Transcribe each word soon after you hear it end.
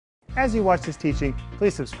As you watch this teaching,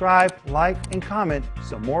 please subscribe, like, and comment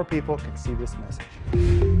so more people can see this message.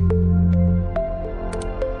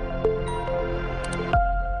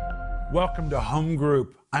 Welcome to Home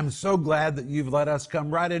Group. I'm so glad that you've let us come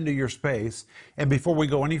right into your space. And before we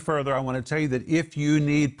go any further, I want to tell you that if you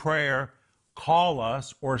need prayer, call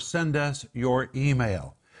us or send us your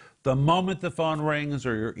email. The moment the phone rings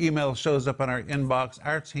or your email shows up in our inbox,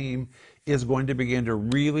 our team is going to begin to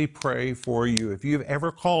really pray for you. If you've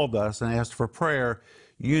ever called us and asked for prayer,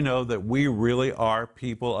 you know that we really are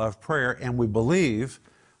people of prayer, and we believe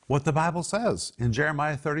what the Bible says. In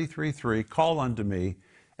Jeremiah 33:3, call unto me,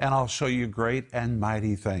 and I'll show you great and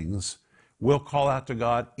mighty things. We'll call out to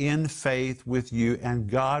God in faith with you, and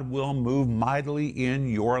God will move mightily in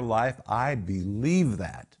your life. I believe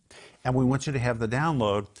that. And we want you to have the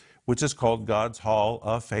download, which is called God's Hall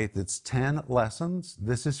of Faith. It's 10 lessons.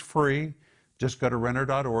 This is free. Just go to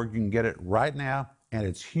renner.org. You can get it right now, and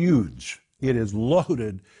it's huge. It is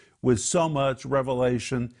loaded with so much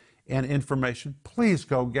revelation and information. Please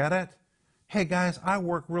go get it. Hey, guys, I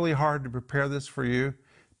work really hard to prepare this for you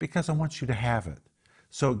because I want you to have it.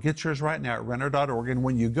 So get yours right now at renner.org. And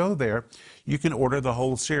when you go there, you can order the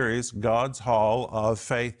whole series, God's Hall of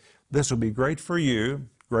Faith. This will be great for you,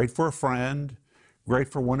 great for a friend, great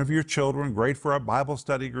for one of your children, great for a Bible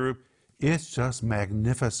study group. It's just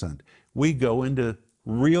magnificent. We go into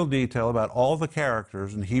real detail about all the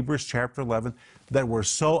characters in Hebrews chapter 11 that were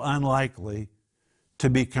so unlikely to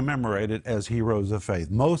be commemorated as heroes of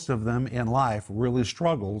faith. Most of them in life really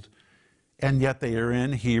struggled, and yet they are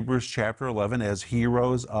in Hebrews chapter 11 as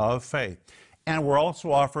heroes of faith. And we're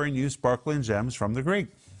also offering you Sparkling Gems from the Greek.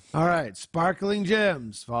 All right, Sparkling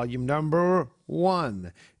Gems, volume number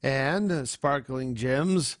 1, and Sparkling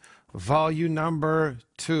Gems, volume number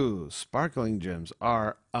 2. Sparkling Gems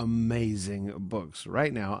are amazing books.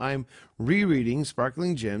 Right now, I'm rereading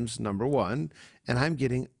Sparkling Gems number 1, and I'm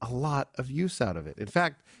getting a lot of use out of it. In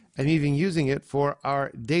fact, I'm even using it for our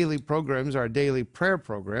daily programs, our daily prayer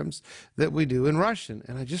programs that we do in Russian.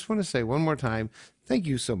 And I just want to say one more time, thank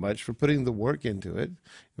you so much for putting the work into it,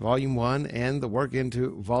 Volume 1 and the work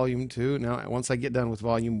into Volume 2. Now, once I get done with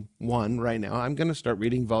Volume 1 right now, I'm going to start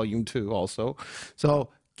reading Volume 2 also. So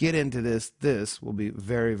get into this. This will be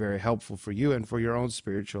very, very helpful for you and for your own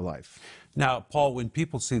spiritual life. Now, Paul, when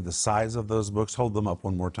people see the size of those books, hold them up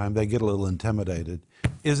one more time, they get a little intimidated.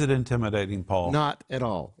 Is it intimidating, Paul? Not at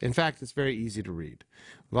all. In fact, it's very easy to read.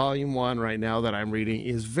 Volume 1 right now that I'm reading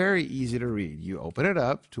is very easy to read. You open it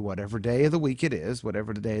up to whatever day of the week it is,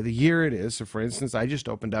 whatever the day of the year it is. So, for instance, I just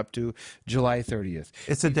opened up to July 30th.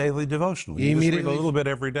 It's a daily devotional. You just read a little bit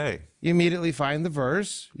every day. You immediately find the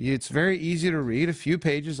verse. It's very easy to read, a few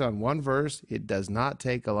pages on one verse. It does not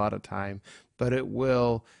take a lot of time, but it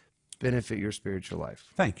will benefit your spiritual life.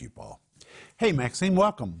 Thank you, Paul. Hey, Maxine,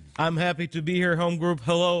 welcome. I'm happy to be here, Home Group.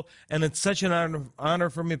 Hello. And it's such an honor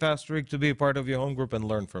for me, Pastor Rick, to be a part of your Home Group and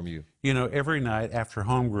learn from you. You know, every night after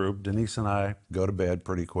Home Group, Denise and I go to bed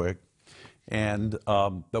pretty quick. And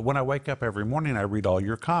but when I wake up every morning, I read all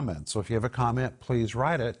your comments. So if you have a comment, please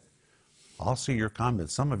write it. I'll see your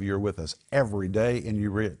comments. Some of you are with us every day, and you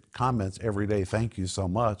read comments every day. Thank you so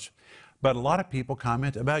much. But a lot of people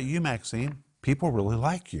comment about you, Maxine. People really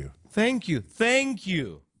like you. Thank you. Thank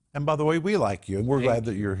you. And by the way, we like you, and we're glad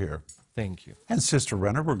that you're here. Thank you. And Sister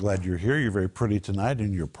Renner, we're glad you're here. You're very pretty tonight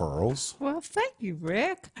in your pearls. Well, thank you,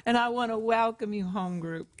 Rick. And I want to welcome you, Home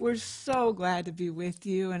Group. We're so glad to be with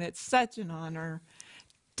you, and it's such an honor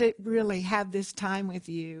to really have this time with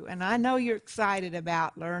you. And I know you're excited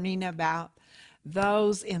about learning about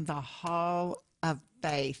those in the Hall of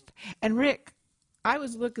Faith. And Rick, I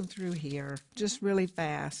was looking through here just really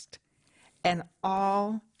fast, and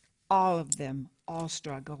all of them all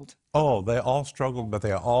struggled. Oh, they all struggled, but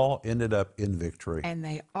they all ended up in victory. And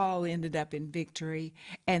they all ended up in victory,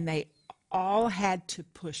 and they all had to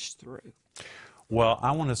push through. Well,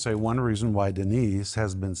 I want to say one reason why Denise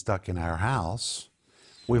has been stuck in our house,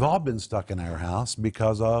 we've all been stuck in our house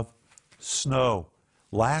because of snow.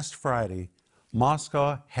 Last Friday,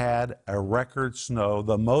 Moscow had a record snow,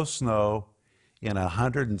 the most snow in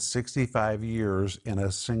 165 years in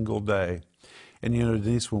a single day. And you know,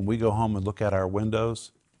 Denise, when we go home and look out our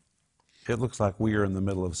windows, it looks like we are in the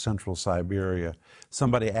middle of central Siberia.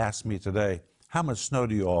 Somebody asked me today, how much snow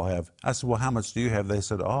do you all have? I said, well, how much do you have? They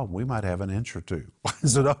said, oh, we might have an inch or two. I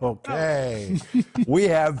said, okay. We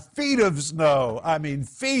have feet of snow. I mean,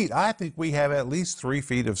 feet. I think we have at least 3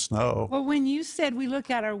 feet of snow. Well, when you said we look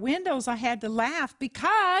out our windows, I had to laugh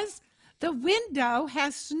because the window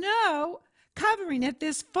has snow covering it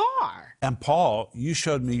this far. And Paul, you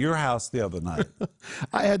showed me your house the other night.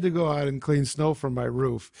 I had to go out and clean snow from my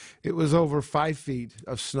roof. It was over 5 feet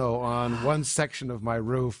of snow on one section of my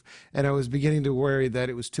roof, and I was beginning to worry that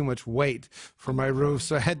it was too much weight for my roof,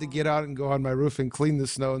 so I had to get out and go on my roof and clean the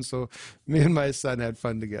snow, and so me and my son had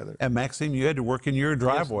fun together. And Maxime, you had to work in your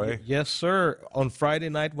driveway. Yes, sir. On Friday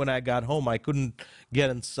night when I got home, I couldn't get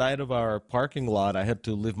inside of our parking lot. I had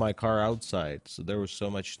to leave my car outside, so there was so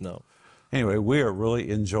much snow. Anyway, we are really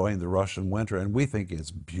enjoying the Russian winter, and we think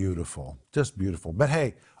it's beautiful, just beautiful. But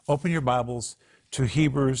hey, open your Bibles to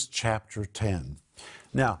Hebrews chapter 10.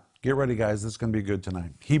 Now, get ready, guys. This is going to be good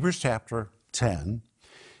tonight. Hebrews chapter 10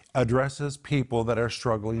 addresses people that are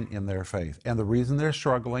struggling in their faith. And the reason they're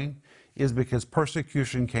struggling is because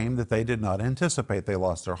persecution came that they did not anticipate. They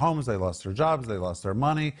lost their homes, they lost their jobs, they lost their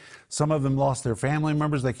money. Some of them lost their family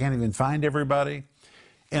members. They can't even find everybody.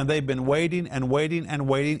 And they've been waiting and waiting and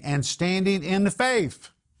waiting and standing in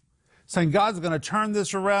faith, saying, God's going to turn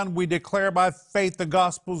this around. We declare by faith the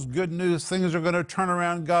gospel's good news. Things are going to turn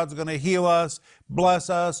around. God's going to heal us, bless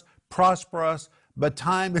us, prosper us. But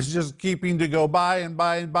time is just keeping to go by and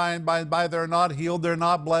by and by and by and by. They're not healed. They're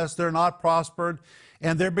not blessed. They're not prospered.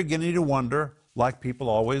 And they're beginning to wonder, like people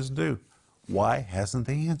always do, why hasn't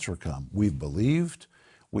the answer come? We've believed,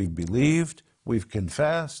 we've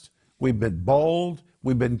confessed, we've been bold,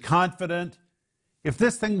 we've been confident. If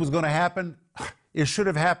this thing was going to happen, it should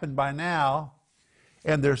have happened by now.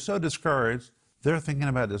 And they're so discouraged, they're thinking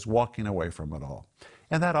about just walking away from it all.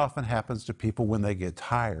 And that often happens to people when they get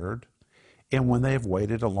tired and when they've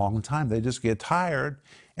waited a long time. They just get tired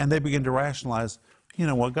and they begin to rationalize, you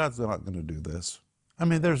know what, God's not going to do this. I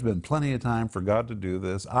mean, there's been plenty of time for God to do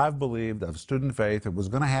this. I've believed, I've stood in faith. It was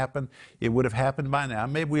going to happen. It would have happened by now.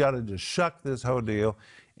 Maybe we ought to just shuck this whole deal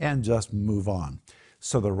and just move on.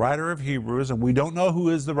 So the writer of Hebrews, and we don't know who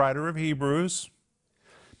is the writer of Hebrews,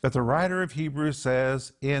 but the writer of Hebrews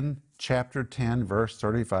says in chapter 10, verse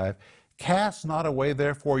 35, cast not away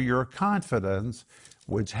therefore your confidence,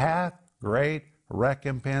 which hath great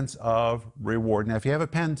recompense of reward. Now, if you have a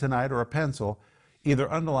pen tonight or a pencil,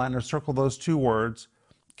 either underline or circle those two words,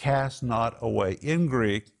 cast not away. In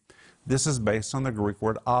Greek, this is based on the Greek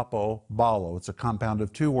word apo, balo. It's a compound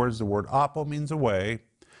of two words. The word apo means away.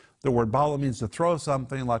 The word balo means to throw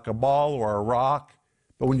something like a ball or a rock.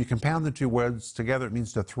 But when you compound the two words together, it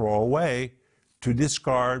means to throw away, to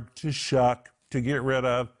discard, to shuck, to get rid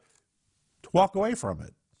of, to walk away from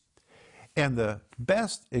it. And the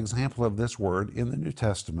best example of this word in the New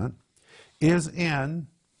Testament is in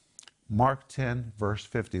Mark 10, verse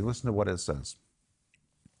 50. Listen to what it says.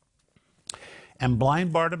 And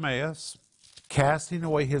blind Bartimaeus, casting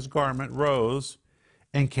away his garment, rose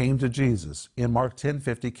and came to Jesus. In Mark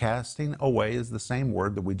 10:50, casting away is the same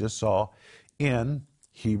word that we just saw in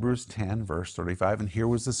Hebrews 10, verse 35. And here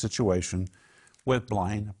was the situation with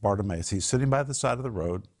blind Bartimaeus. He's sitting by the side of the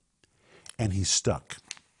road, and he's stuck.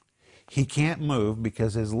 He can't move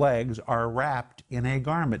because his legs are wrapped in a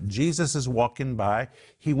garment. Jesus is walking by.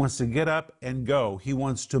 He wants to get up and go. He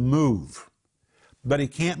wants to move, but he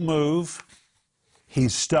can't move.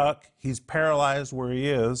 He's stuck. He's paralyzed where he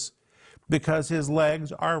is because his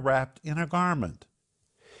legs are wrapped in a garment.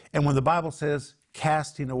 And when the Bible says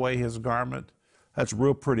casting away his garment, that's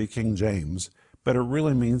real pretty King James, but it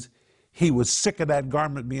really means he was sick of that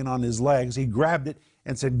garment being on his legs. He grabbed it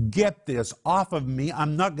and said, get this off of me.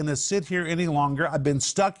 I'm not going to sit here any longer. I've been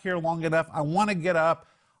stuck here long enough. I want to get up.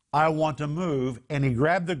 I want to move. And he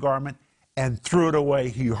grabbed the garment and threw it away.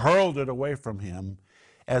 He hurled it away from him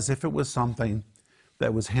as if it was something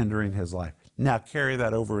that was hindering his life. Now carry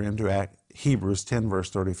that over into Hebrews 10, verse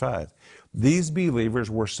 35. These believers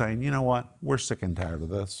were saying, you know what? We're sick and tired of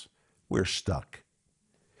this. We're stuck.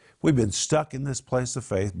 We've been stuck in this place of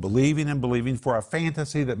faith, believing and believing for a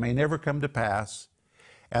fantasy that may never come to pass.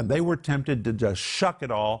 And they were tempted to just shuck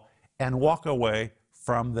it all and walk away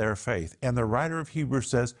from their faith. And the writer of Hebrews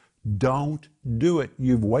says, don't do it.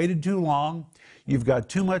 You've waited too long. You've got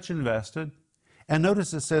too much invested. And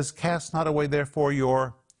notice it says, cast not away therefore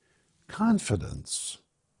your confidence.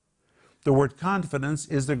 The word confidence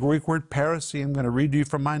is the Greek word parousia. I'm going to read you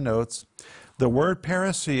from my notes. The word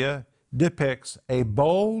parousia depicts a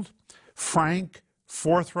bold, frank,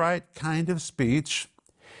 forthright kind of speech.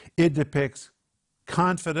 It depicts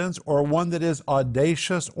confidence, or one that is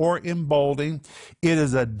audacious or emboldening. It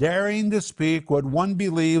is a daring to speak what one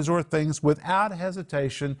believes or thinks without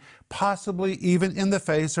hesitation, possibly even in the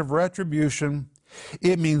face of retribution.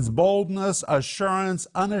 It means boldness, assurance,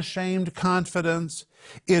 unashamed confidence.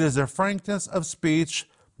 It is a frankness of speech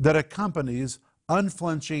that accompanies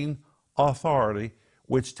unflinching authority,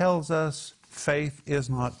 which tells us faith is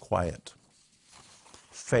not quiet.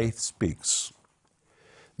 faith speaks.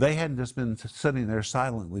 They hadn't just been sitting there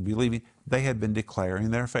silently believing, they had been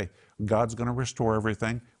declaring their faith. God's going to restore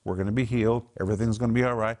everything. We're going to be healed. Everything's going to be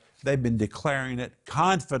all right. They've been declaring it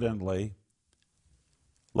confidently,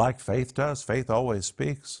 like faith does. Faith always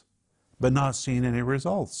speaks, but not seeing any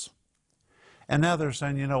results. And now they're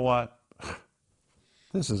saying, you know what?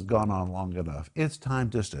 This has gone on long enough. It's time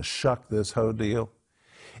just to shuck this whole deal.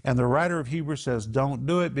 And the writer of Hebrews says, don't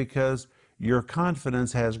do it because your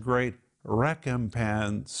confidence has great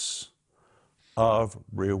recompense of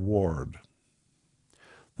reward.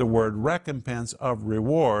 The word recompense of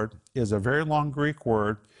reward is a very long Greek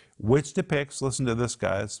word which depicts, listen to this,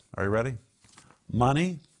 guys, are you ready?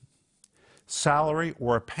 Money, salary,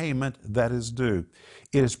 or a payment that is due.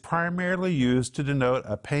 It is primarily used to denote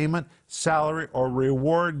a payment, salary, or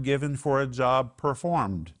reward given for a job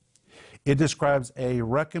performed. It describes a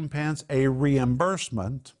recompense, a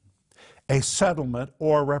reimbursement, a settlement,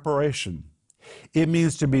 or reparation. It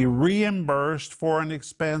means to be reimbursed for an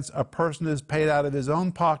expense a person has paid out of his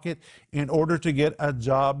own pocket in order to get a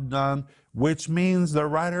job done, which means the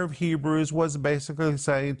writer of Hebrews was basically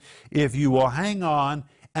saying, if you will hang on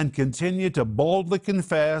and continue to boldly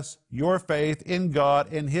confess your faith in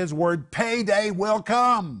God and His Word, payday will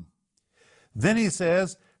come. Then he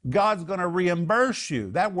says, God's going to reimburse you.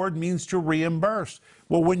 That word means to reimburse.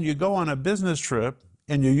 Well, when you go on a business trip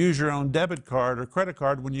and you use your own debit card or credit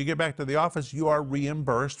card, when you get back to the office, you are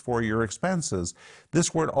reimbursed for your expenses.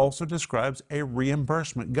 This word also describes a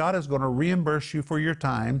reimbursement. God is going to reimburse you for your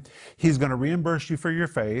time. He's going to reimburse you for your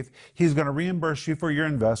faith. He's going to reimburse you for your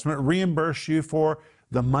investment, reimburse you for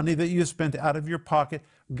the money that you spent out of your pocket.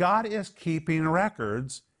 God is keeping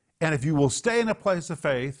records, and if you will stay in a place of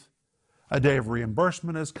faith, a day of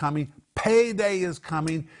reimbursement is coming. Payday is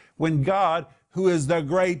coming when God, who is the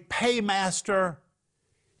great paymaster,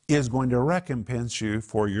 is going to recompense you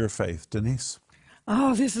for your faith. Denise?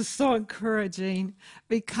 Oh, this is so encouraging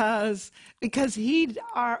because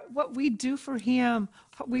what we do for him,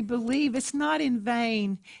 what we believe, it's not in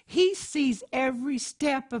vain. He sees every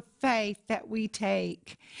step of faith that we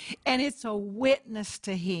take, and it's a witness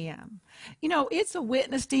to him. You know, it's a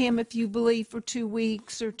witness to him if you believe for 2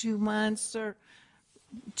 weeks or 2 months or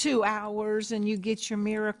 2 hours and you get your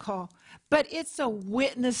miracle. But it's a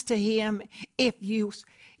witness to him if you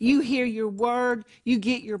hear your word, you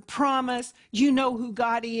get your promise, you know who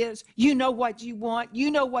God is, you know what you want,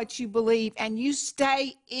 you know what you believe, and you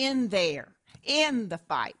stay in there, in the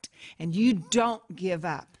fight, and you don't give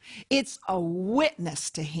up. It's a witness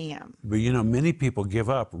to him. But you know, many people give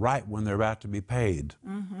up right when they're about to be paid,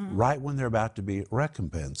 right when they're about to be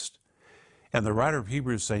recompensed. And the writer of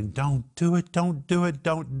Hebrews is saying, don't do it, don't do it,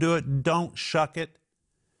 don't do it, don't shuck it.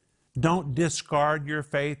 Don't discard your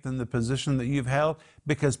faith in the position that you've held,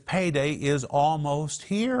 because payday is almost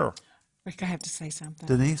here. Rick, I have to say something.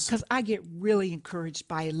 Denise? Because I get really encouraged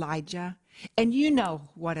by Elijah. And you know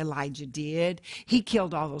what Elijah did. He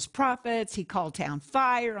killed all those prophets. He called down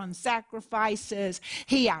fire on sacrifices.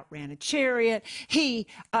 He outran a chariot. He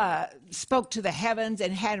spoke to the heavens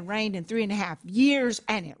and had rained in 3.5 years,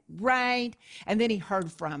 and it rained. And then he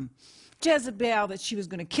heard from Jezebel that she was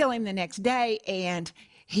going to kill him the next day, and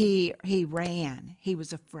he ran. He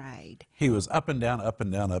was afraid. He was up and down, up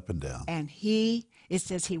and down, up and down. And it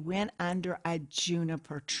says he went under a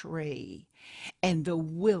juniper tree in the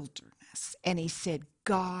wilderness. And he said,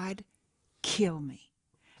 God, kill me.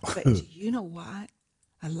 But do you know what?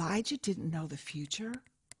 Elijah didn't know the future.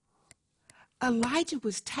 Elijah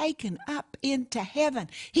was taken up into heaven.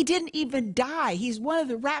 He didn't even die. He's one of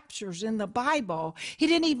the raptures in the Bible. He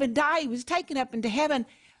didn't even die. He was taken up into heaven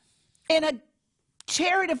in a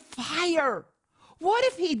chariot of fire. What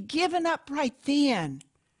if he'd given up right then?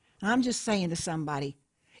 I'm just saying to somebody,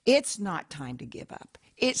 it's not time to give up.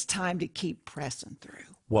 It's time to keep pressing through.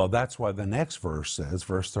 Well, that's why the next verse says,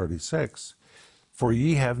 verse 36, for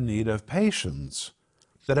ye have need of patience,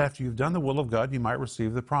 that after you've done the will of God, you might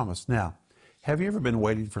receive the promise. Now, have you ever been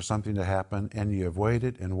waiting for something to happen, and you have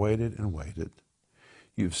waited and waited and waited?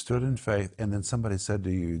 You've stood in faith, and then somebody said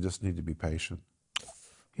to you, you just need to be patient.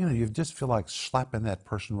 You know, you just feel like slapping that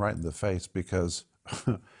person right in the face, because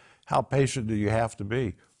how patient do you have to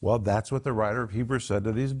be? Well, that's what the writer of Hebrews said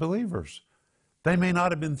to these believers. They may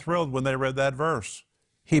not have been thrilled when they read that verse.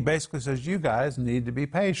 He basically says, you guys need to be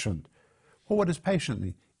patient. Well, what does patient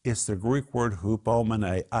mean? It's the Greek word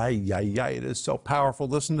hupomene. It is so powerful.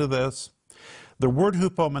 Listen to this. The word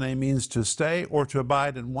hupomene means to stay or to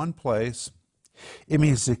abide in one place. It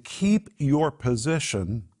means to keep your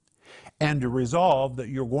position and to resolve that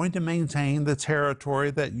you're going to maintain the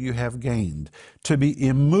territory that you have gained, to be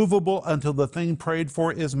immovable until the thing prayed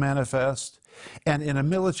for is manifest. And in a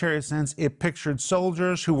military sense, it pictured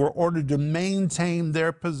soldiers who were ordered to maintain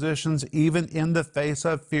their positions even in the face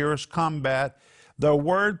of fierce combat. The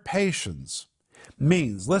word patience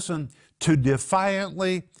means, listen, to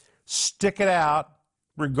defiantly stick it out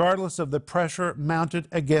regardless of the pressure mounted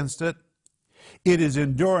against it. It is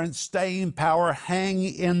endurance, staying power,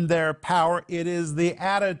 hanging in their power. It is the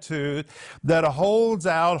attitude that holds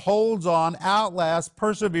out, holds on, outlasts,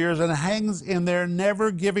 perseveres, and hangs in there,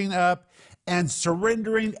 never giving up and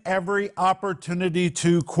surrendering every opportunity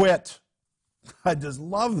to quit. I just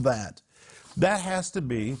love that. That has to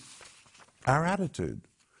be our attitude.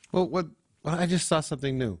 Well, I just saw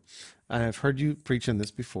something new. I've heard you preach on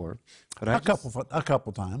this before, but A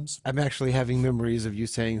couple times. I'm actually having memories of you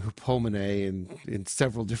saying hupomene in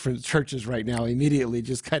several different churches right now. Immediately,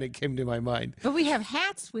 just kind of came to my mind. But we have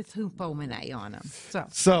hats with hupomene on them.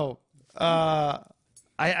 So,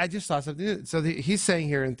 I just saw something new. So he's saying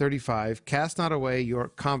here in 35, cast not away your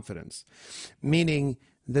confidence, meaning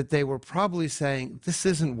that they were probably saying, this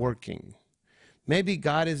isn't working. Maybe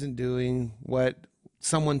God isn't doing what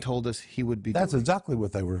someone told us he would be doing. That's exactly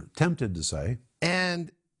what they were tempted to say.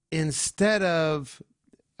 And instead of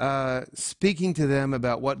speaking to them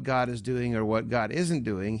about what God is doing or what God isn't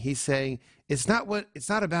doing, he's saying, it's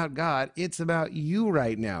not about God, it's about you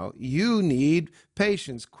right now. You need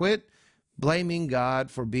patience. Quit blaming God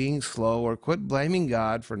for being slow, or quit blaming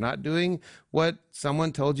God for not doing what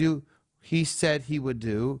someone told you he said he would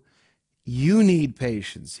do. You need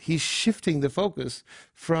patience. He's shifting the focus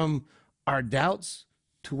from our doubts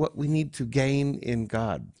to what we need to gain in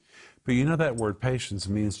God. But you know that word patience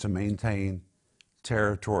means to maintain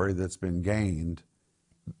territory that's been gained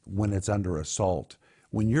when it's under assault.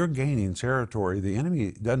 When you're gaining territory, the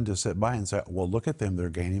enemy doesn't just sit by and say, well, look at them, they're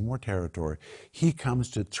gaining more territory. He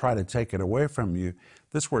comes to try to take it away from you.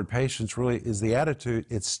 This word patience really is the attitude,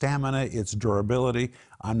 it's stamina, it's durability.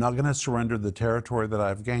 I'm not going to surrender the territory that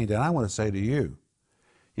I've gained. And I want to say to you,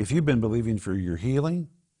 if you've been believing for your healing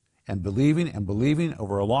and believing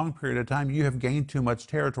over a long period of time, you have gained too much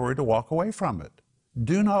territory to walk away from it.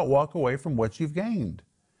 Do not walk away from what you've gained.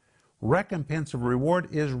 Recompense of reward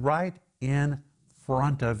is right in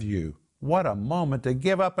front of you. What a moment to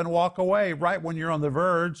give up and walk away right when you're on the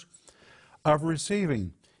verge of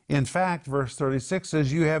receiving. In fact, verse 36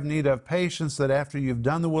 says, you have need of patience, that after you've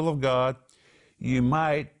done the will of God, you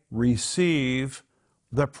might receive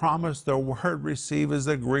the promise. The word receive is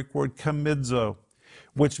the Greek word kamidzo,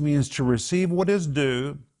 which means to receive what is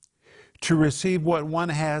due, to receive what one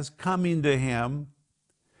has coming to him.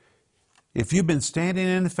 If you've been standing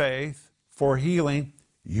in faith for healing,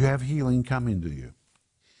 you have healing coming to you.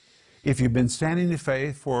 If you've been standing in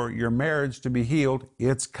faith for your marriage to be healed,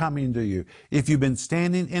 it's coming to you. If you've been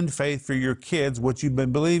standing in faith for your kids, what you've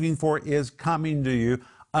been believing for is coming to you,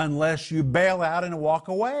 unless you bail out and walk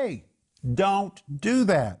away. Don't do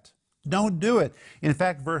that. Don't do it. In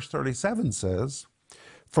fact, verse 37 says,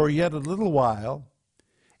 for yet a little while,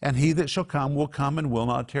 and he that shall come will come and will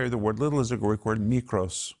not tarry. The word little is a Greek word,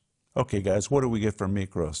 mikros. Okay, guys, what do we get from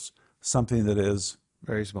mikros? Something that is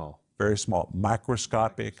Very small. Very small,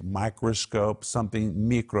 microscopic, microscope, something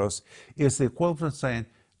mikros. It's the equivalent of saying,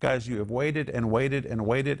 guys, you have waited and waited and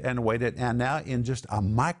waited and waited, and now in just a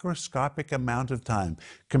microscopic amount of time,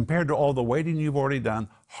 compared to all the waiting you've already done,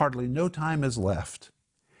 hardly no time is left.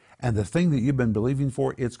 And the thing that you've been believing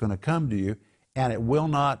for, it's going to come to you, and it will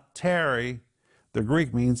not tarry. The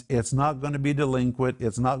Greek means it's not going to be delinquent,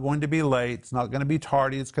 it's not going to be late, it's not going to be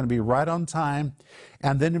tardy, it's going to be right on time.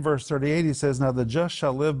 And then in verse 38 he says, now the just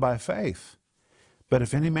shall live by faith, but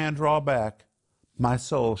if any man draw back, my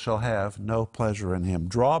soul shall have no pleasure in him.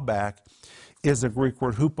 Draw back is the Greek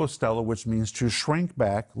word hypostello, which means to shrink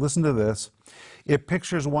back. Listen to this. It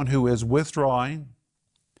pictures one who is withdrawing,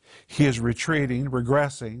 he is retreating,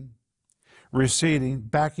 regressing, receding,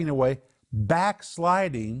 backing away,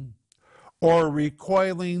 backsliding, or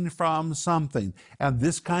recoiling from something. And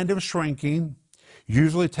this kind of shrinking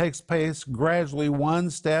usually takes place gradually, one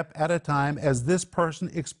step at a time, as this person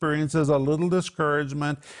experiences a little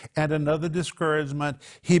discouragement and another discouragement.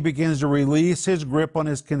 He begins to release his grip on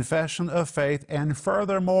his confession of faith. And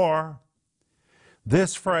furthermore,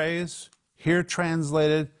 this phrase, here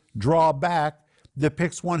translated, draw back,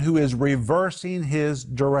 depicts one who is reversing his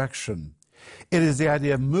direction. It is the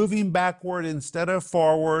idea of moving backward instead of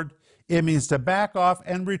forward. It means to back off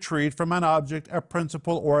and retreat from an object, a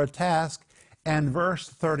principle, or a task. And verse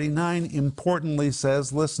 39 importantly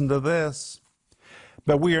says, listen to this,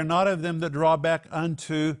 but we are not of them that draw back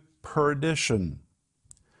unto perdition.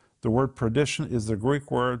 The word perdition is the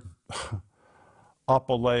Greek word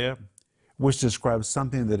apolleia, which describes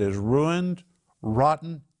something that is ruined,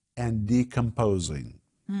 rotten, and decomposing.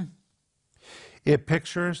 It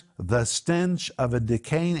pictures the stench of a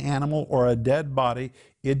decaying animal or a dead body.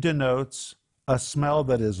 It denotes a smell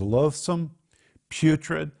that is loathsome,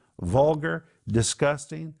 putrid, vulgar,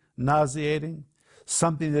 disgusting, nauseating,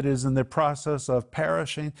 something that is in the process of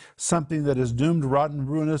perishing, something that is doomed, rotten,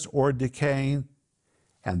 ruinous, or decaying.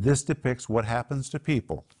 And this depicts what happens to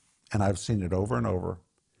people. And I've seen it over and over.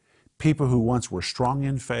 People who once were strong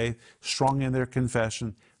in faith, strong in their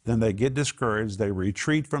confession, then they get discouraged, they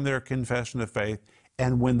retreat from their confession of faith,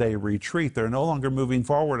 and when they retreat, they're no longer moving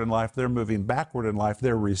forward in life, they're moving backward in life,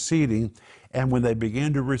 they're receding, and when they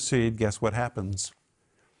begin to recede, guess what happens?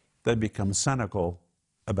 They become cynical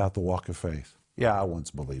about the walk of faith. Yeah, I once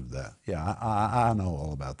believed that. Yeah, I know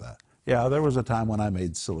all about that. Yeah, there was a time when I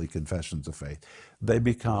made silly confessions of faith. They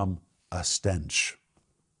become a stench.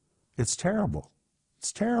 It's terrible.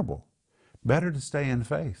 It's terrible. Better to stay in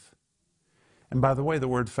faith. And by the way, the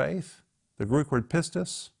word faith, the Greek word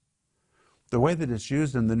pistis, the way that it's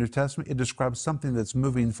used in the New Testament, it describes something that's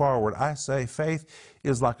moving forward. I say faith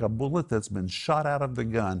is like a bullet that's been shot out of the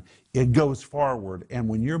gun. It goes forward. And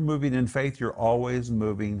when you're moving in faith, you're always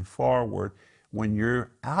moving forward. When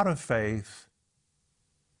you're out of faith,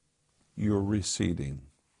 you're receding.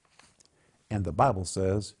 And the Bible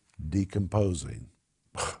says decomposing.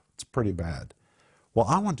 It's pretty bad. Well,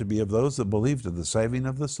 I want to be of those that believe to the saving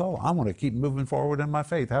of the soul. I want to keep moving forward in my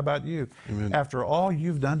faith. How about you? Amen. After all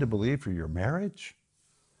you've done to believe for your marriage,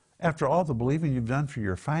 after all the believing you've done for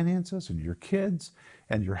your finances and your kids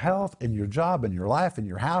and your health and your job and your life and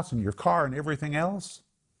your house and your car and everything else,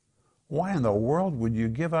 why in the world would you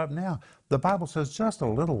give up now? The Bible says just a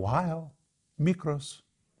little while, mikros.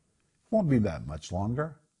 It won't be that much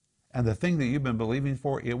longer. And the thing that you've been believing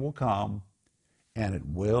for, it will come. And it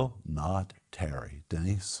will not tarry.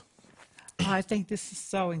 Denise? I think this is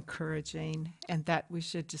so encouraging, and that we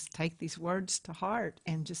should just take these words to heart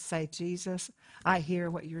and just say, Jesus, I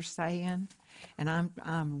hear what you're saying, and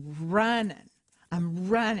I'm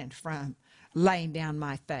running from laying down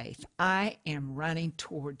my faith. I am running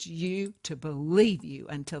towards you to believe you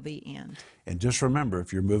until the end. And just remember,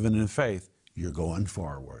 if you're moving in faith, you're going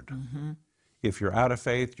forward. Mm-hmm. If you're out of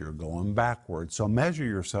faith, you're going backward. So measure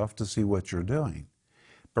yourself to see what you're doing.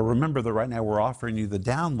 But remember that right now we're offering you the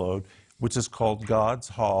download, which is called God's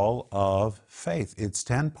Hall of Faith. It's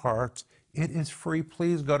 10 parts. It is free.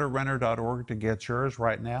 Please go to Renner.org to get yours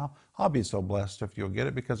right now. I'll be so blessed if you'll get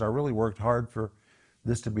it, because I really worked hard for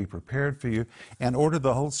this to be prepared for you. And order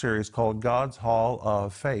the whole series called God's Hall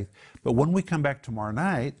of Faith. But when we come back tomorrow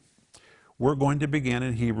night, we're going to begin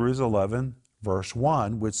in Hebrews 11, verse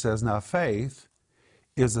 1, which says, now faith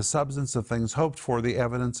is the substance of things hoped for, the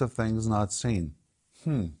evidence of things not seen.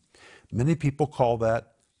 Many people call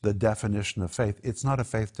that the definition of faith. It's not a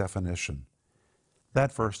faith definition.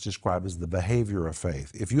 That verse describes the behavior of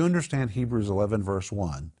faith. If you understand Hebrews 11, verse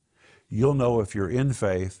 1, you'll know if you're in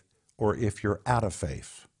faith or if you're out of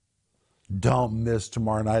faith. Don't miss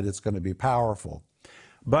tomorrow night. It's going to be powerful.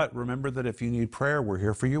 But remember that if you need prayer, we're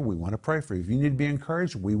here for you. We want to pray for you. If you need to be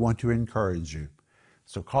encouraged, we want to encourage you.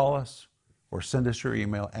 So call us or send us your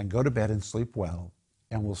email and go to bed and sleep well.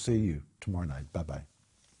 And we'll see you tomorrow night. Bye-bye.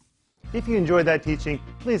 If you enjoyed that teaching,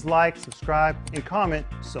 please like, subscribe, and comment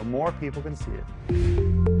so more people can see it.